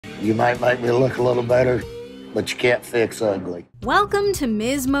You might make me look a little better, but you can't fix ugly. Welcome to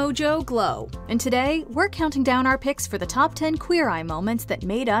Ms. Mojo Glow, and today we're counting down our picks for the top 10 Queer Eye moments that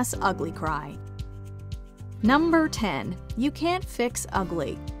made us ugly cry. Number 10. You Can't Fix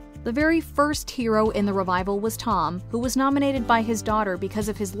Ugly. The very first hero in the revival was Tom, who was nominated by his daughter because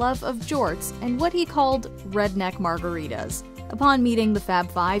of his love of jorts and what he called redneck margaritas. Upon meeting the Fab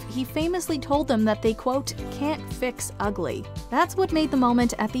Five, he famously told them that they, quote, can't fix ugly. That's what made the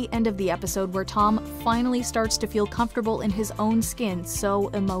moment at the end of the episode where Tom finally starts to feel comfortable in his own skin so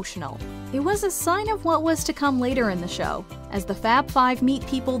emotional. It was a sign of what was to come later in the show, as the Fab Five meet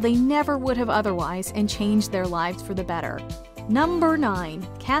people they never would have otherwise and change their lives for the better. Number 9.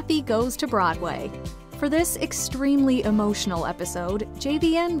 Kathy Goes to Broadway. For this extremely emotional episode,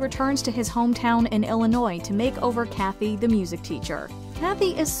 JVN returns to his hometown in Illinois to make over Kathy, the music teacher.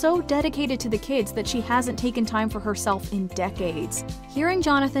 Kathy is so dedicated to the kids that she hasn't taken time for herself in decades. Hearing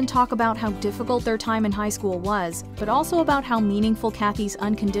Jonathan talk about how difficult their time in high school was, but also about how meaningful Kathy's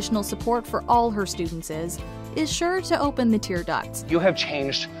unconditional support for all her students is sure to open the tear ducts. You have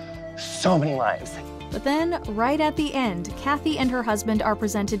changed so many lives. But then, right at the end, Kathy and her husband are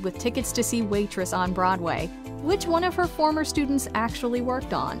presented with tickets to see Waitress on Broadway, which one of her former students actually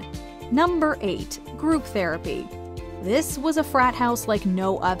worked on. Number 8. Group Therapy. This was a frat house like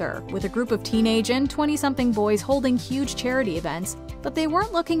no other, with a group of teenage and 20-something boys holding huge charity events, but they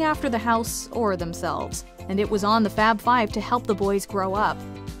weren't looking after the house or themselves, and it was on the Fab Five to help the boys grow up.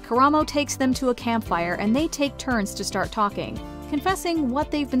 Karamo takes them to a campfire and they take turns to start talking, confessing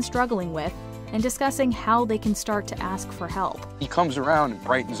what they've been struggling with, and discussing how they can start to ask for help. He comes around and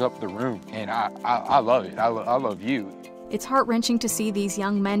brightens up the room, and I love it. I love you. It's heart-wrenching to see these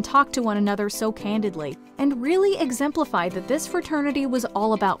young men talk to one another so candidly, and really exemplify that this fraternity was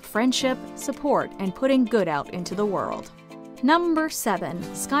all about friendship, support, and putting good out into the world. Number 7.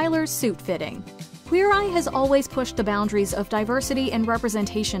 Skylar's suit fitting. Queer Eye has always pushed the boundaries of diversity and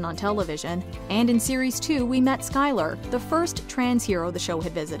representation on television, and in Series 2 we met Skylar, the first trans hero the show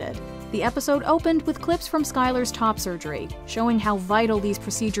had visited. The episode opened with clips from Skylar's top surgery, showing how vital these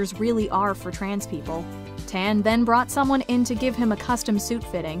procedures really are for trans people. Tan then brought someone in to give him a custom suit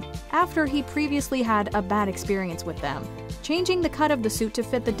fitting, after he previously had a bad experience with them, changing the cut of the suit to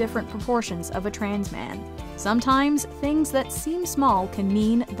fit the different proportions of a trans man. Sometimes, things that seem small can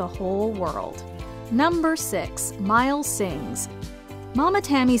mean the whole world. Number 6. Miles Sings. Mama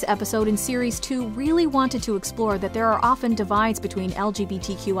Tammy's episode in Series 2 really wanted to explore that there are often divides between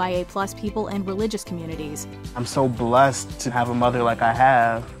LGBTQIA+ people and religious communities. I'm so blessed to have a mother like I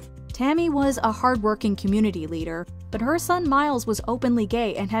have. Tammy was a hardworking community leader, but her son Miles was openly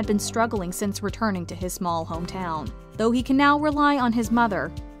gay and had been struggling since returning to his small hometown. Though he can now rely on his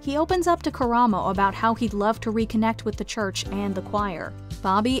mother, he opens up to Karamo about how he'd love to reconnect with the church and the choir.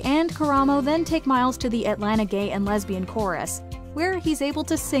 Bobby and Karamo then take Miles to the Atlanta Gay and Lesbian Chorus, where he's able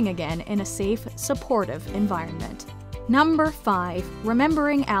to sing again in a safe, supportive environment. Number 5.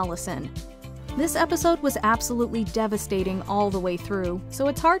 Remembering Allison. This episode was absolutely devastating all the way through, so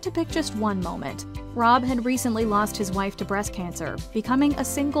it's hard to pick just one moment. Rob had recently lost his wife to breast cancer, becoming a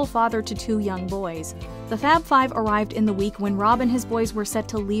single father to 2 young boys. The Fab Five arrived in the week when Rob and his boys were set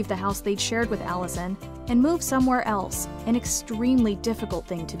to leave the house they'd shared with Allison and move somewhere else, an extremely difficult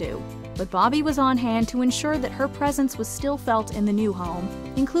thing to do. But Bobby was on hand to ensure that her presence was still felt in the new home,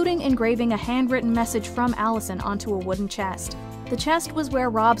 including engraving a handwritten message from Allison onto a wooden chest. The chest was where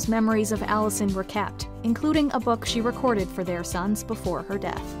Rob's memories of Allison were kept, including a book she recorded for their sons before her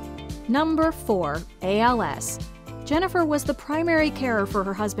death. Number 4. ALS. Jennifer was the primary carer for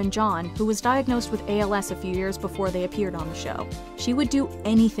her husband John, who was diagnosed with ALS a few years before they appeared on the show. She would do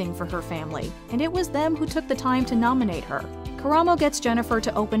anything for her family, and it was them who took the time to nominate her. Karamo gets Jennifer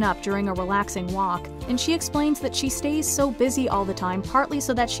to open up during a relaxing walk, and she explains that she stays so busy all the time partly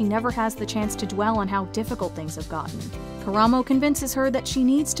so that she never has the chance to dwell on how difficult things have gotten. Karamo convinces her that she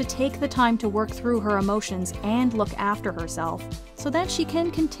needs to take the time to work through her emotions and look after herself, so that she can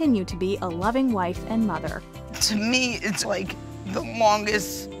continue to be a loving wife and mother. To me, it's like the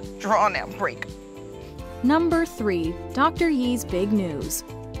longest drawn-out break. Number 3. Dr. Yee's Big News.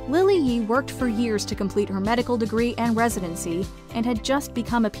 Lily Yee worked for years to complete her medical degree and residency, and had just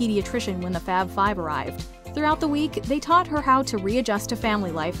become a pediatrician when the Fab Five arrived. Throughout the week, they taught her how to readjust to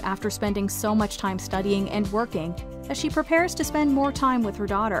family life after spending so much time studying and working, as she prepares to spend more time with her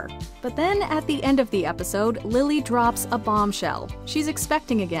daughter. But then, at the end of the episode, Lily drops a bombshell. She's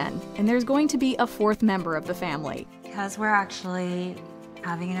expecting again, and there's going to be a 4th member of the family. Because we're actually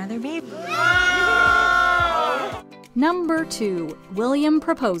having another baby. Number 2. William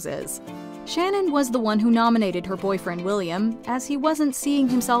Proposes. Shannon was the one who nominated her boyfriend William, as he wasn't seeing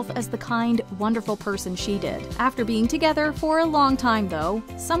himself as the kind, wonderful person she did. After being together for a long time, though,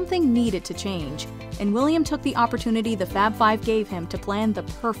 something needed to change, and William took the opportunity the Fab Five gave him to plan the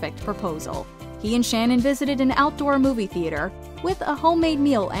perfect proposal. He and Shannon visited an outdoor movie theater with a homemade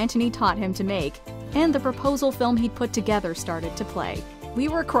meal Anthony taught him to make, and the proposal film he'd put together started to play. We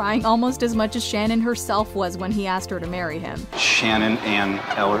were crying almost as much as Shannon herself was when he asked her to marry him. Shannon Ann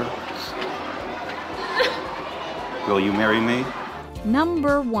Eller, will you marry me?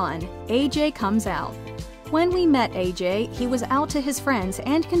 Number 1. AJ comes out. When we met AJ, he was out to his friends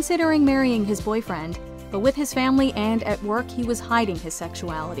and considering marrying his boyfriend, but with his family and at work, he was hiding his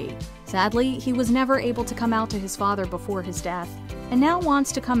sexuality. Sadly, he was never able to come out to his father before his death, and now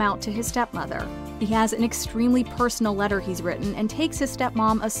wants to come out to his stepmother. He has an extremely personal letter he's written and takes his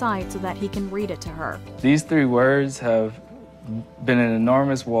stepmom aside so that he can read it to her. These 3 words have been an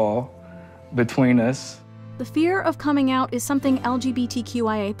enormous wall between us. The fear of coming out is something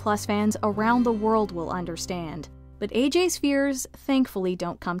LGBTQIA+ fans around the world will understand, but AJ's fears thankfully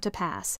don't come to pass.